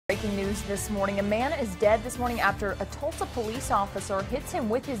Breaking news this morning. A man is dead this morning after a Tulsa police officer hits him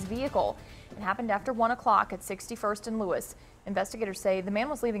with his vehicle. It happened after 1 o'clock at 61st and Lewis. Investigators say the man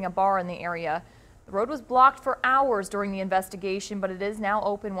was leaving a bar in the area. The road was blocked for hours during the investigation, but it is now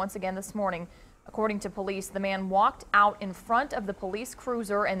open once again this morning. According to police, the man walked out in front of the police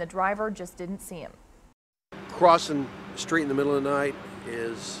cruiser and the driver just didn't see him. Crossing the street in the middle of the night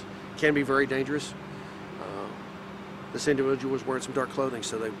can be very dangerous. This individual was wearing some dark clothing,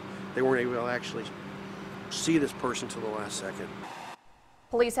 so they weren't able to actually see this person until the last second.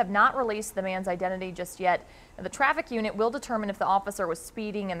 Police have not released the man's identity just yet. The traffic unit will determine if the officer was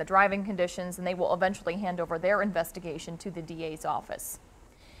speeding and the driving conditions, and they will eventually hand over their investigation to the DA's office.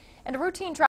 And a routine